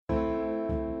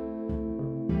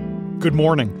Good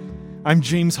morning. I'm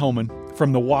James Hohmann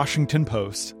from The Washington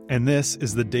Post, and this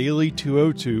is the Daily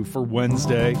 202 for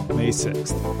Wednesday, May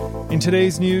 6th. In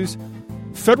today's news,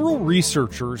 federal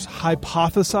researchers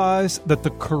hypothesize that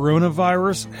the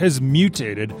coronavirus has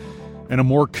mutated and a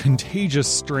more contagious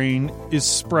strain is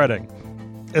spreading.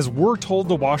 As we're told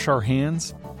to wash our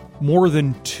hands, more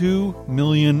than 2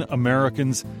 million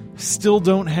Americans still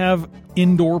don't have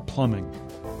indoor plumbing.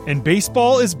 And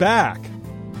baseball is back,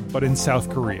 but in South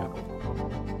Korea.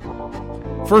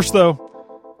 First,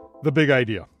 though, the big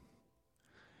idea.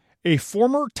 A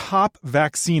former top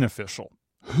vaccine official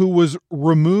who was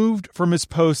removed from his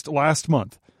post last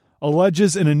month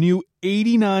alleges in a new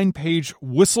 89-page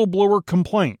whistleblower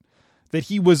complaint that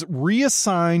he was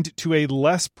reassigned to a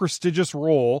less prestigious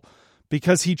role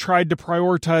because he tried to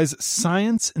prioritize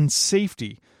science and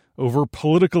safety over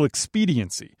political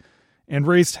expediency and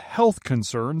raised health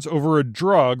concerns over a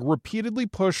drug repeatedly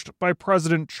pushed by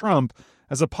President Trump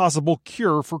as a possible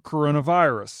cure for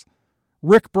coronavirus.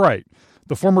 Rick Bright,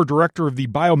 the former director of the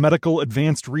Biomedical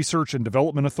Advanced Research and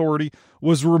Development Authority,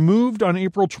 was removed on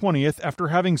April 20th after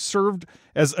having served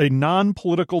as a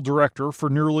non-political director for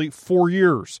nearly 4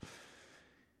 years.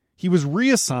 He was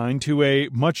reassigned to a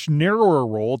much narrower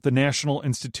role at the National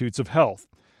Institutes of Health.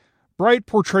 Bright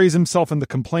portrays himself in the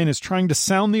complaint as trying to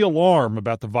sound the alarm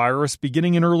about the virus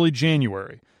beginning in early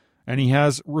January, and he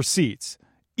has receipts.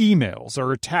 Emails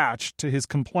are attached to his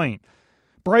complaint.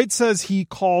 Bright says he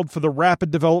called for the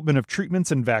rapid development of treatments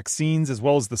and vaccines, as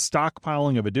well as the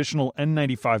stockpiling of additional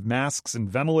N95 masks and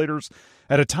ventilators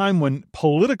at a time when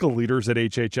political leaders at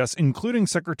HHS, including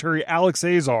Secretary Alex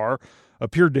Azar,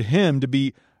 appeared to him to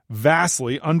be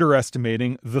vastly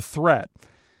underestimating the threat.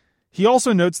 He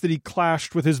also notes that he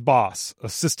clashed with his boss,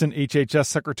 Assistant HHS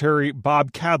Secretary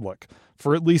Bob Kadlec,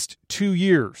 for at least 2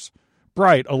 years.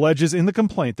 Bright alleges in the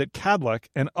complaint that Kadlec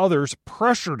and others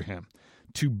pressured him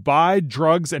to buy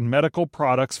drugs and medical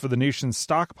products for the nation's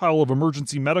stockpile of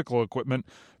emergency medical equipment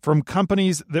from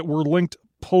companies that were linked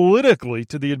politically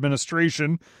to the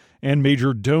administration and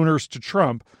major donors to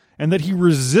Trump, and that he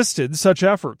resisted such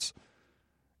efforts.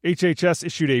 HHS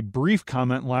issued a brief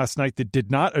comment last night that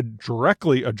did not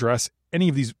directly address any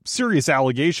of these serious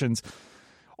allegations.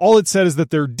 All it said is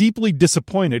that they're deeply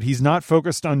disappointed he's not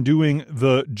focused on doing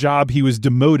the job he was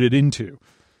demoted into.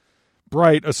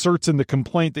 Bright asserts in the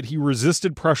complaint that he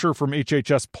resisted pressure from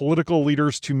HHS political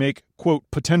leaders to make, quote,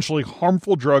 potentially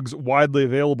harmful drugs widely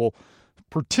available,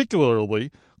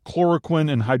 particularly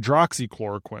chloroquine and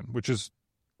hydroxychloroquine, which is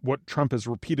what Trump has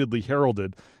repeatedly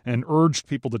heralded and urged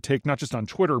people to take not just on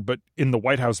Twitter, but in the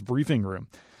White House briefing room.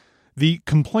 The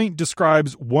complaint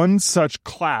describes one such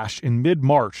clash in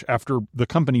mid-March after the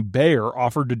company Bayer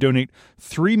offered to donate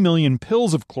 3 million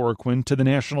pills of chloroquine to the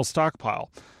national stockpile.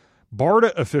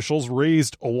 BARDA officials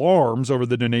raised alarms over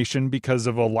the donation because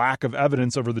of a lack of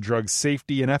evidence over the drug's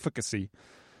safety and efficacy.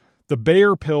 The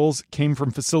Bayer pills came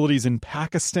from facilities in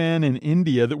Pakistan and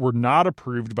India that were not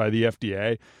approved by the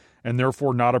FDA and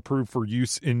therefore not approved for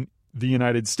use in the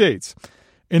United States.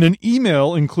 In an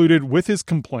email included with his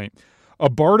complaint, a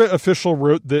BARDA official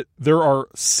wrote that there are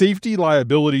safety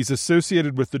liabilities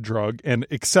associated with the drug, and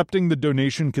accepting the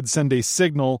donation could send a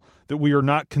signal that we are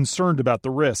not concerned about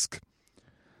the risk.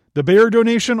 The Bayer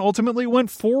donation ultimately went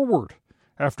forward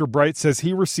after Bright says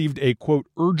he received a, quote,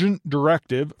 urgent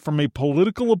directive from a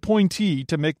political appointee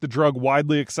to make the drug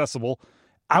widely accessible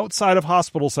outside of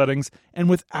hospital settings and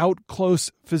without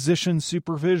close physician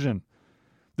supervision.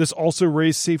 This also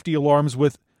raised safety alarms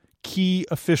with key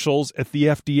officials at the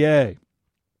FDA.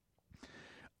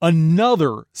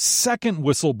 Another second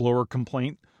whistleblower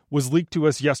complaint was leaked to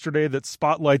us yesterday that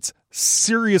spotlights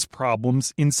serious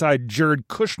problems inside Jared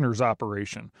Kushner's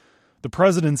operation. The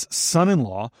president's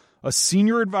son-in-law, a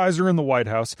senior advisor in the White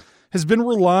House, has been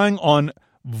relying on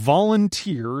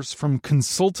volunteers from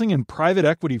consulting and private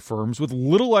equity firms with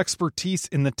little expertise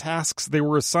in the tasks they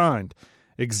were assigned,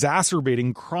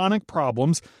 exacerbating chronic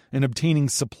problems and obtaining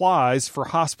supplies for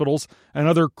hospitals and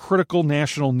other critical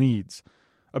national needs.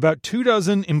 About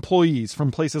 24 employees from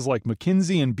places like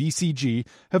McKinsey and BCG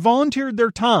have volunteered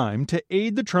their time to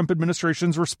aid the Trump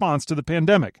administration's response to the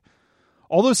pandemic.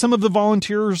 Although some of the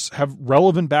volunteers have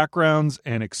relevant backgrounds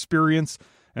and experience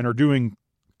and are doing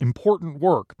important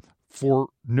work for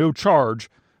no charge,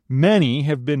 many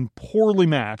have been poorly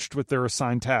matched with their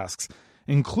assigned tasks,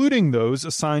 including those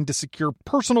assigned to secure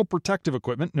personal protective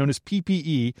equipment known as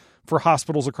PPE for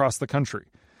hospitals across the country.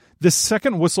 This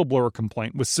second whistleblower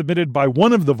complaint was submitted by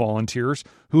one of the volunteers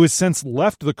who has since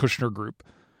left the Kushner Group.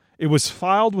 It was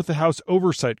filed with the House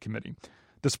Oversight Committee.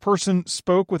 This person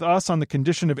spoke with us on the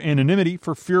condition of anonymity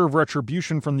for fear of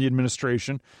retribution from the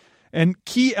administration, and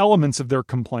key elements of their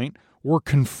complaint were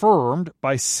confirmed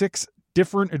by 6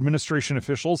 different administration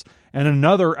officials and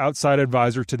another outside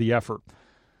advisor to the effort.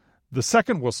 The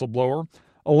second whistleblower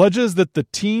alleges that the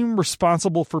team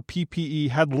responsible for PPE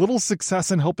had little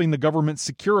success in helping the government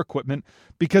secure equipment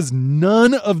because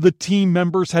none of the team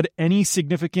members had any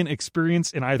significant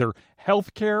experience in either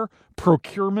healthcare,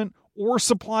 procurement, or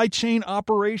supply chain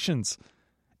operations.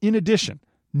 In addition,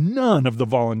 none of the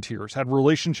volunteers had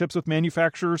relationships with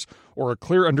manufacturers or a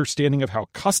clear understanding of how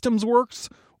customs works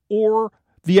or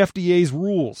the FDA's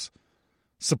rules.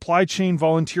 Supply chain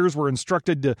volunteers were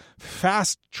instructed to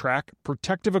fast-track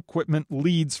protective equipment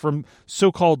leads from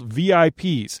so-called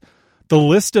VIPs. The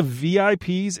list of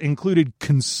VIPs included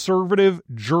conservative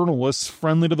journalists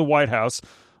friendly to the White House,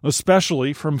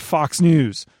 especially from Fox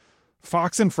News.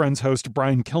 Fox and Friends host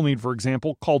Brian Kilmeade, for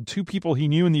example, called 2 people he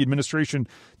knew in the administration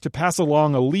to pass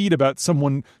along a lead about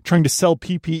someone trying to sell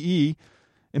PPE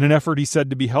in an effort he said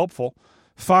to be helpful.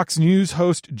 Fox News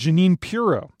host Jeanine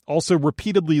Pirro also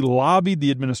repeatedly lobbied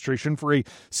the administration for a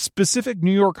specific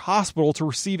New York hospital to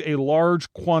receive a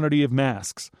large quantity of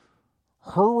masks.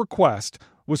 Her request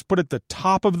was put at the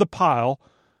top of the pile,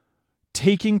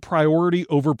 taking priority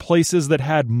over places that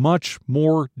had much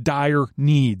more dire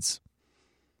needs.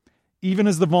 Even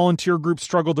as the volunteer group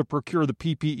struggled to procure the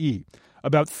PPE,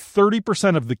 about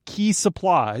 30% of the key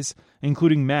supplies,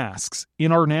 including masks,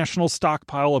 in our national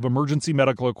stockpile of emergency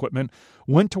medical equipment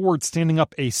went towards standing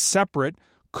up a separate,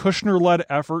 Kushner-led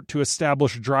effort to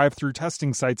establish drive-through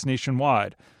testing sites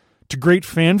nationwide. To great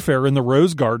fanfare in the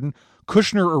Rose Garden,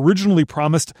 Kushner originally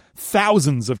promised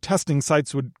thousands of testing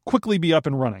sites would quickly be up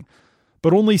and running,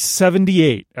 but only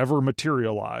 78 ever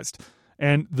materialized,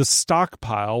 and the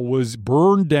stockpile was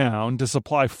burned down to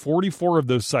supply 44 of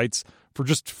those sites for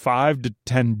just 5 to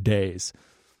 10 days.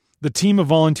 The team of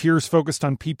volunteers focused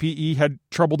on PPE had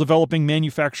trouble developing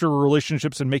manufacturer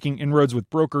relationships and making inroads with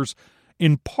brokers,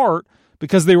 in part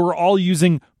because they were all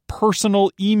using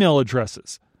personal email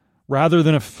addresses rather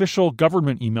than official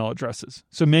government email addresses.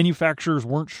 So manufacturers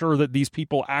weren't sure that these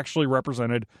people actually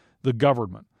represented the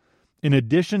government. In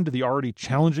addition to the already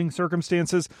challenging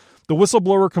circumstances, the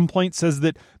whistleblower complaint says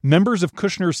that members of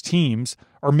Kushner's teams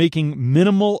are making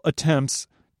minimal attempts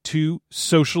to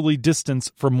socially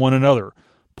distance from one another,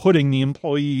 putting the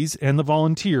employees and the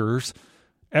volunteers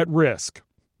at risk.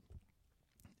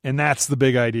 And that's the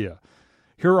big idea.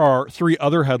 Here are 3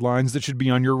 other headlines that should be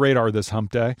on your radar this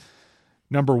hump day.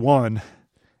 Number 1,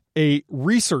 a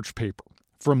research paper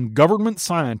from government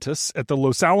scientists at the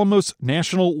Los Alamos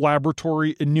National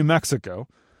Laboratory in New Mexico,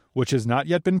 which has not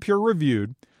yet been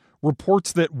peer-reviewed,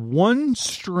 reports that one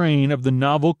strain of the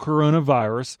novel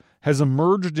coronavirus has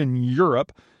emerged in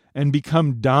Europe and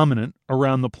become dominant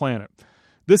around the planet.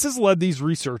 This has led these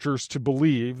researchers to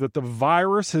believe that the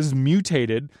virus has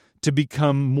mutated to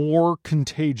become more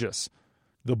contagious.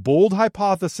 The bold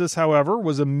hypothesis, however,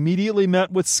 was immediately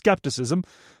met with skepticism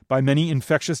by many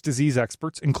infectious disease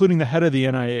experts, including the head of the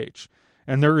NIH,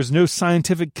 and there is no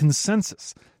scientific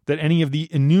consensus that any of the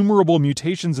innumerable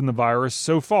mutations in the virus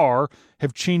so far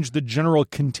have changed the general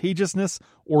contagiousness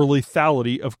or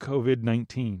lethality of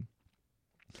COVID-19.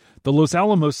 The Los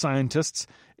Alamos scientists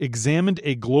examined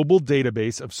a global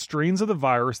database of strains of the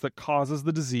virus that causes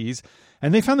the disease,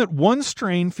 and they found that one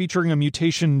strain featuring a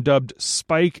mutation dubbed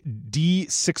Spike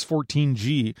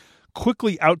D614G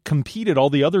quickly outcompeted all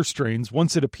the other strains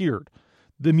once it appeared.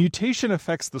 The mutation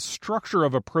affects the structure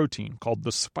of a protein called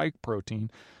the spike protein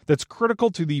that's critical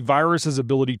to the virus's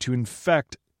ability to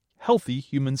infect healthy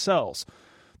human cells.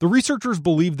 The researchers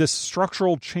believe this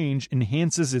structural change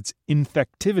enhances its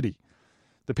infectivity.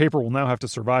 The paper will now have to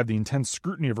survive the intense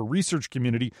scrutiny of a research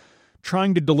community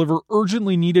trying to deliver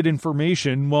urgently needed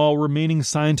information while remaining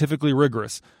scientifically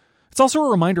rigorous. It's also a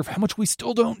reminder of how much we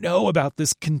still don't know about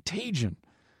this contagion.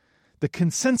 The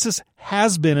consensus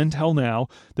has been until now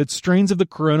that strains of the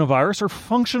coronavirus are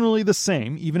functionally the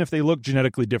same, even if they look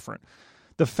genetically different.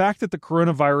 The fact that the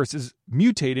coronavirus is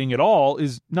mutating at all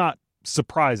is not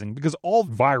surprising because all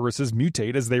viruses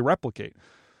mutate as they replicate.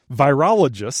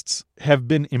 Virologists have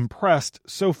been impressed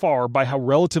so far by how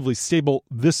relatively stable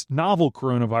this novel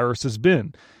coronavirus has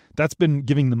been. That's been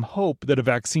giving them hope that a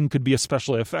vaccine could be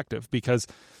especially effective because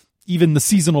even the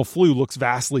seasonal flu looks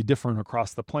vastly different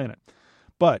across the planet.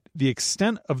 But the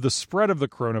extent of the spread of the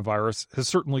coronavirus has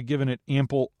certainly given it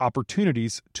ample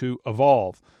opportunities to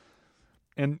evolve.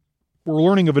 And we're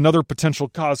learning of another potential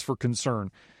cause for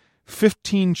concern.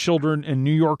 15 children in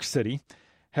New York City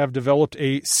have developed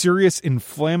a serious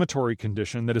inflammatory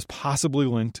condition that is possibly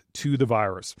linked to the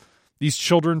virus. These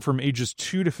children from ages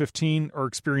 2 to 15 are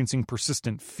experiencing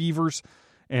persistent fevers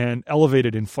and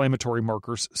elevated inflammatory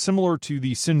markers similar to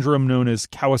the syndrome known as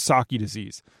Kawasaki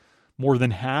disease. More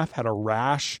than half had a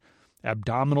rash,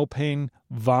 abdominal pain,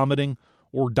 vomiting,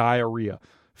 or diarrhea.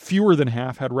 Fewer than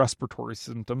half had respiratory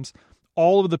symptoms.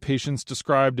 All of the patients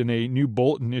described in a new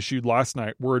bulletin issued last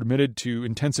night were admitted to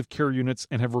intensive care units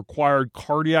and have required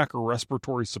cardiac or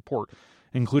respiratory support,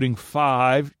 including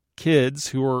 5 kids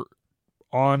who are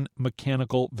on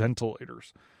mechanical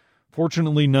ventilators.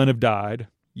 Fortunately, none have died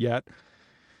yet.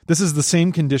 This is the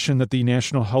same condition that the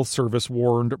National Health Service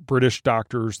warned British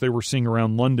doctors they were seeing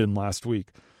around London last week.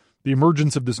 The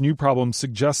emergence of this new problem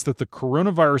suggests that the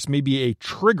coronavirus may be a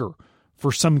trigger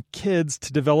for some kids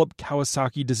to develop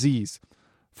Kawasaki disease.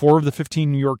 4 of the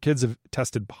 15 New York kids have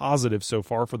tested positive so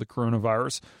far for the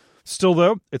coronavirus. Still,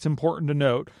 though, it's important to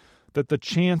note that the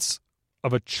chance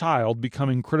of a child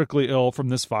becoming critically ill from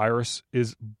this virus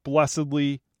is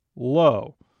blessedly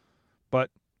low. But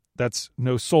that's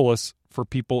no solace for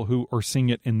people who are seeing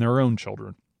it in their own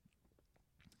children.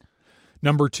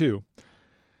 Number 2,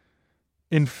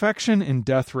 infection and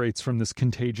death rates from this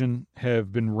contagion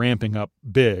have been ramping up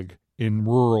big in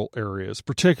rural areas,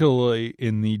 particularly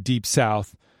in the Deep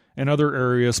South and other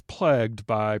areas plagued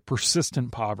by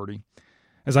persistent poverty.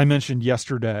 As I mentioned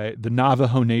yesterday, the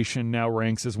Navajo Nation now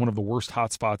ranks as one of the worst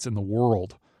hotspots in the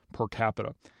world per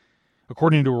capita.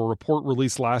 According to a report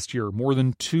released last year, more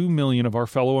than 2 million of our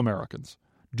fellow Americans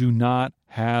do not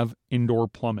have indoor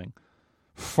plumbing.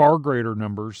 Far greater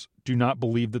numbers do not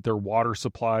believe that their water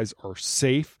supplies are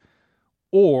safe,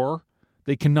 or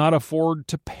they cannot afford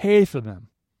to pay for them.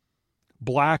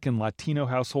 Black and Latino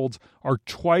households are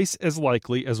twice as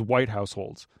likely as white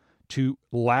households to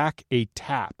lack a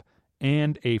tap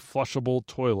and a flushable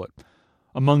toilet.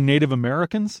 Among Native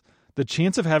Americans, the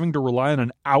chance of having to rely on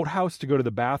an outhouse to go to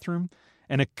the bathroom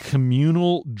and a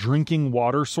communal drinking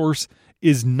water source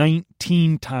is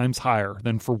 19 times higher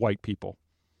than for white people.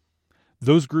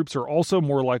 Those groups are also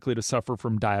more likely to suffer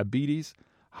from diabetes,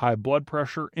 high blood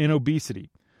pressure, and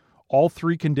obesity. All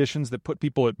 3 conditions that put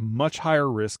people at much higher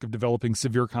risk of developing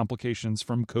severe complications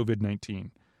from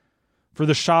COVID-19. For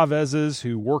the Chavezes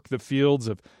who work the fields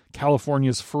of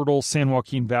California's fertile San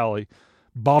Joaquin Valley,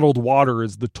 bottled water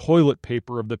is the toilet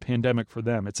paper of the pandemic for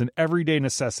them. It's an everyday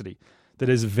necessity that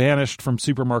has vanished from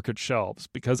supermarket shelves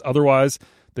because otherwise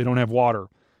they don't have water.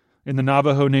 In the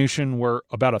Navajo Nation, where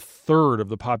about 1/3 of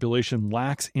the population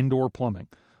lacks indoor plumbing,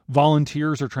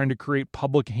 volunteers are trying to create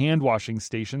public hand-washing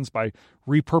stations by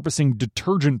repurposing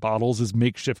detergent bottles as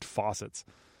makeshift faucets.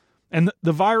 And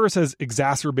the virus has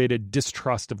exacerbated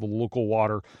distrust of the local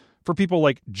water for people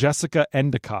like Jessica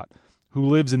Endicott, who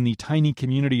lives in the tiny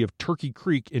community of Turkey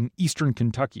Creek in eastern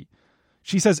Kentucky.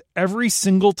 She says every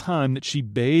single time that she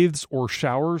bathes or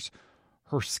showers,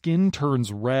 her skin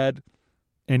turns red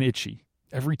and itchy.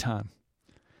 Every time.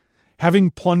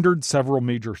 Having plundered several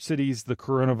major cities, the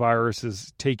coronavirus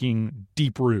is taking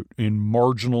deep root in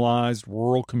marginalized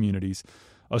rural communities,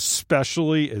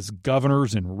 especially as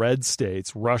governors in red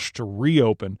states rush to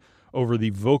reopen over the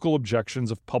vocal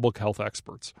objections of public health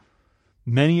experts.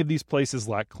 Many of these places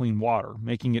lack clean water,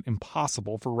 making it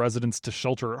impossible for residents to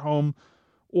shelter at home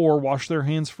or wash their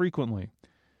hands frequently.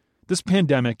 This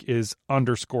pandemic is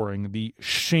underscoring the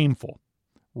shameful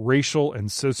racial and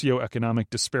socioeconomic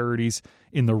disparities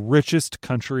in the richest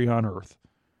country on earth.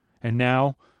 And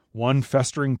now, one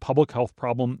festering public health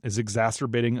problem is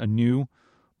exacerbating a new,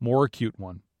 more acute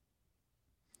one.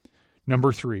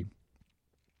 Number 3.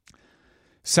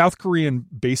 South Korean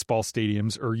baseball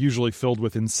stadiums are usually filled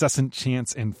with incessant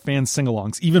chants and fan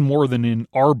sing-alongs, even more than in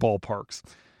our ballparks.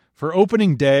 For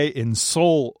opening day in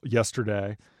Seoul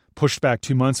yesterday, pushed back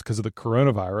 2 months because of the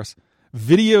coronavirus,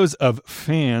 videos of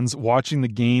fans watching the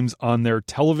games on their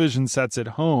television sets at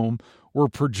home were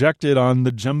projected on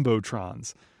the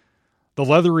jumbotrons. The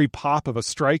leathery pop of a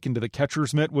strike into the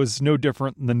catcher's mitt was no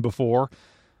different than before.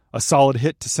 A solid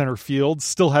hit to center field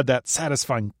still had that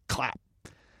satisfying clap.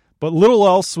 But little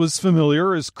else was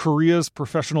familiar as Korea's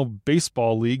professional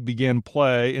baseball league began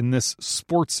play in this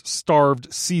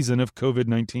sports-starved season of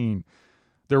COVID-19.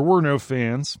 There were no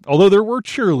fans, although there were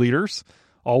cheerleaders,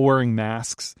 all wearing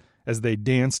masks, as they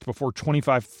danced before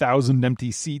 25,000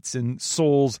 empty seats in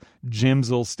Seoul's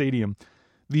Jamsil Stadium.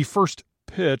 The first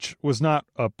pitch was not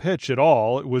a pitch at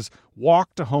all. It was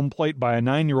walked to home plate by a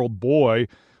 9-year-old boy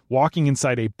walking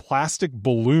inside a plastic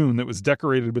balloon that was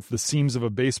decorated with the seams of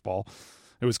a baseball.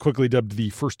 It was quickly dubbed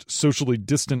the first socially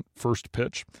distant first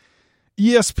pitch.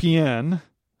 ESPN,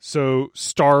 so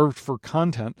starved for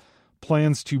content,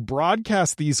 plans to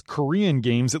broadcast these Korean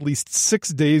games at least 6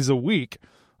 days a week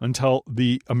until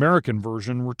the American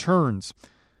version returns.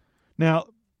 Now,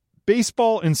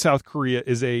 baseball in South Korea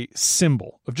is a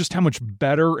symbol of just how much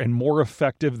better and more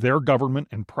effective their government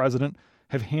and president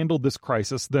have handled this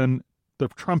crisis than the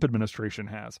Trump administration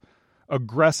has.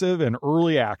 Aggressive and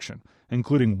early action,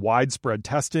 including widespread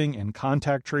testing and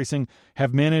contact tracing,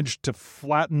 have managed to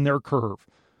flatten their curve.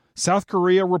 South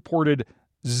Korea reported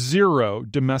 0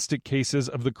 domestic cases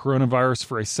of the coronavirus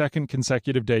for a second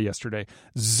consecutive day yesterday.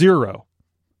 0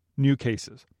 new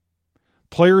cases.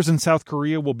 Players in South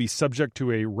Korea will be subject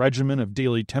to a regimen of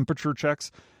daily temperature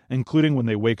checks, including when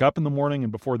they wake up in the morning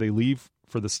and before they leave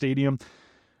for the stadium.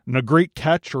 And a great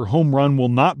catch or home run will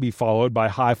not be followed by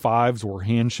high fives or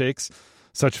handshakes.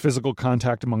 Such physical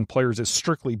contact among players is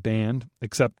strictly banned,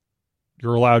 except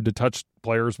you're allowed to touch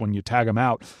players when you tag them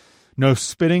out. No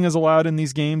spitting is allowed in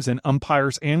these games, and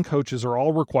umpires and coaches are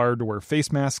all required to wear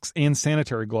face masks and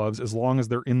sanitary gloves as long as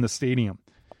they're in the stadium.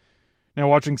 Now,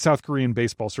 watching South Korean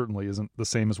baseball certainly isn't the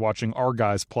same as watching our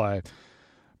guys play,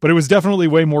 but it was definitely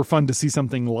way more fun to see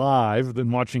something live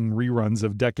than watching reruns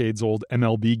of decades-old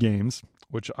MLB games,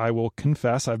 which I will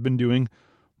confess I've been doing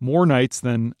more nights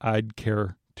than I'd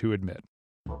care to admit.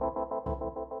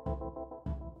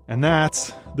 And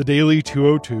that's the Daily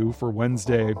 202 for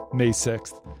Wednesday, May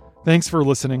 6th. Thanks for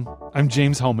listening. I'm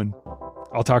James Hellman.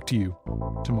 I'll talk to you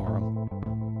tomorrow.